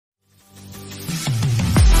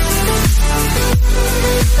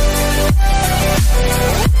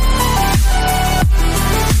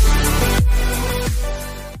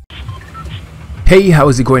Hey, how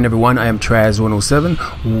is it going everyone? I am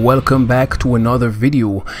Traz107. Welcome back to another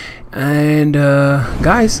video. And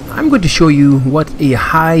guys, I'm going to show you what a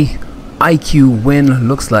high IQ win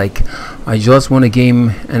looks like. I just won a game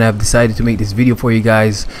and I've decided to make this video for you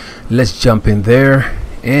guys. Let's jump in there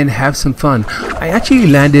and have some fun. I actually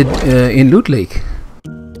landed in Loot Lake.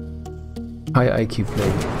 High IQ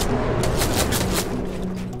play.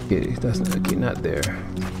 Okay, that's not, okay, not there.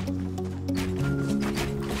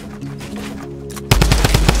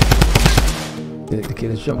 Okay,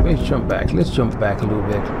 let's jump back. Let's jump back a little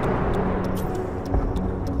bit.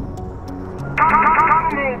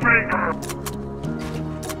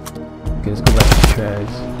 Okay, let's go back to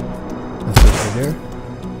Traz. That's it right there.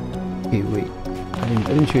 Okay, wait. I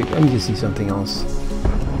didn't show you. Let me just see something else.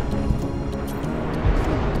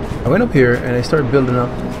 I went up here and I started building up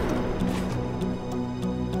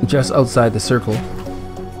just outside the circle.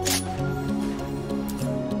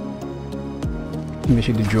 Make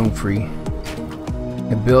sure the drone free.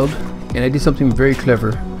 I build, and I did something very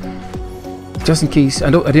clever. Just in case, I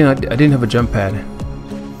didn't have a jump pad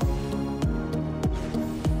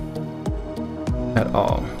at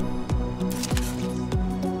all.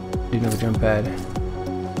 Didn't have a jump pad.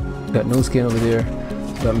 Got no skin over there.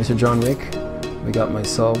 Got Mr. John Wick. We got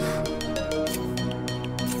myself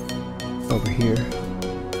over here.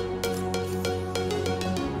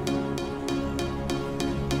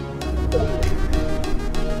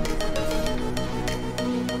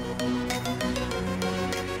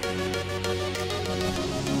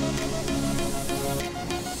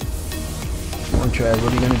 Traz,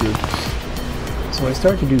 what are you gonna do? So I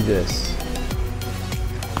start to do this.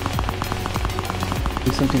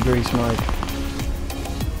 Do something very smart.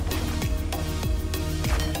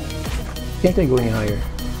 Can't I go any higher?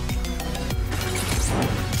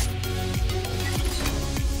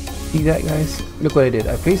 See that, guys? Look what I did.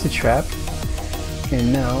 I placed a trap,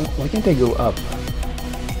 and now why can't I go up?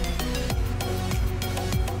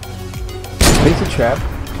 Place a trap,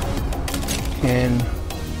 and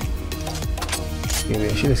okay,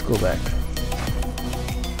 wait, let's go back.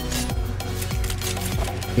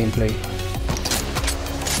 Gameplay.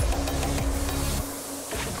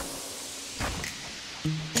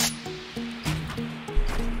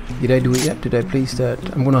 Did I do it yet? Did I place that?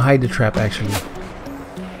 I'm gonna hide the trap actually.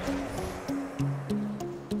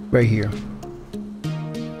 Right here.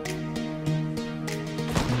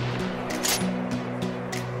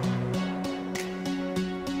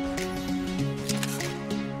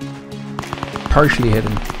 Partially hit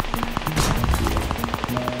him.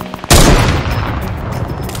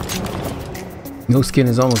 No skin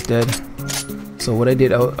is almost dead. So what I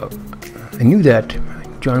did, I knew that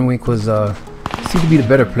John Wick was seemed to be the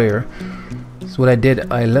better player. So what I did,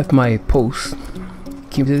 I left my post,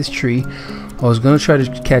 came to this tree. I was gonna try to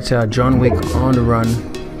catch John Wick on the run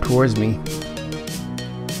towards me,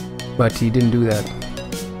 but he didn't do that.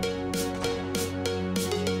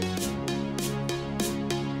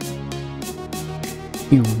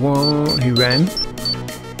 He ran.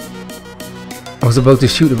 I was about to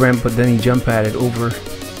shoot the ramp, but then he jumped at it over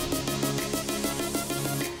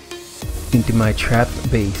into my trap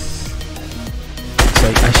base. So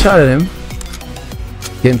I shot at him,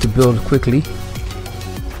 get him to build quickly.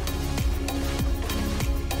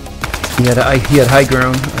 He had high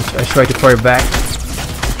ground. I tried to fire back.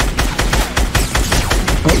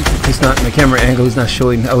 Oh, it's not, my camera angle is not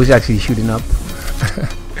showing. I was actually shooting up.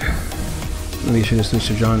 Maybe I should have switched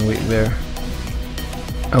to John Wick there.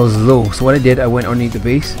 I was low, so what I did, I went underneath the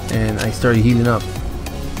base and I started healing up.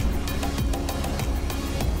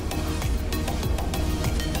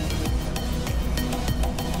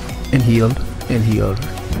 And healed, and healed.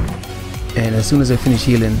 And as soon as I finished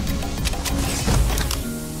healing,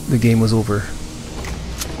 the game was over.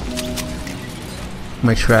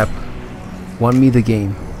 My trap won me the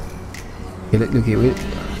game. Okay, wait.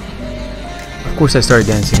 Of course I started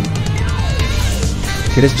dancing.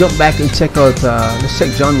 Okay, let's jump back and check out, let's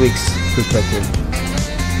check John Wick's perspective.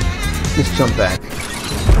 Let's jump back.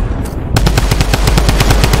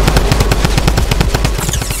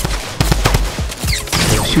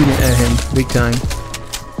 So shooting at him, big time.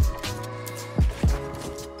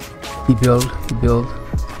 He built.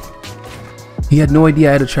 He had no idea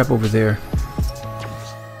I had a trap over there.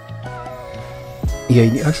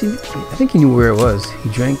 Yeah, actually, I think he knew where it was. He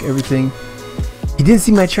drank everything. He didn't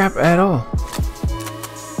see my trap at all.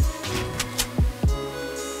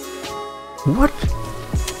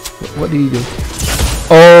 What did he do?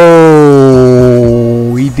 Oh,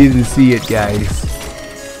 he didn't see it, guys.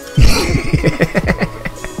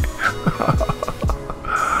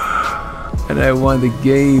 And I won the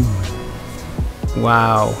game.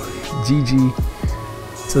 Wow. GG.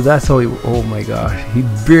 So that's how he, oh my gosh, he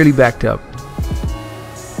barely backed up.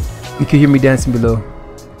 You can hear me dancing below.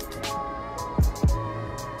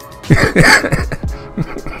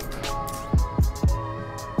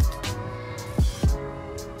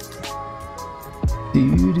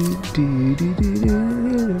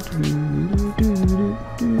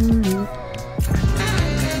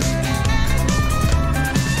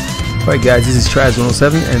 Alright guys, this is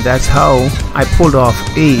Traz107 and that's how I pulled off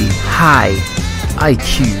a high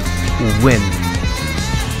IQ win.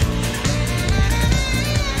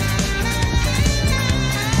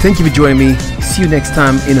 Thank you for joining me. See you next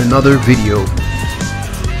time in another video.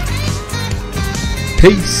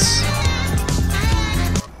 Peace.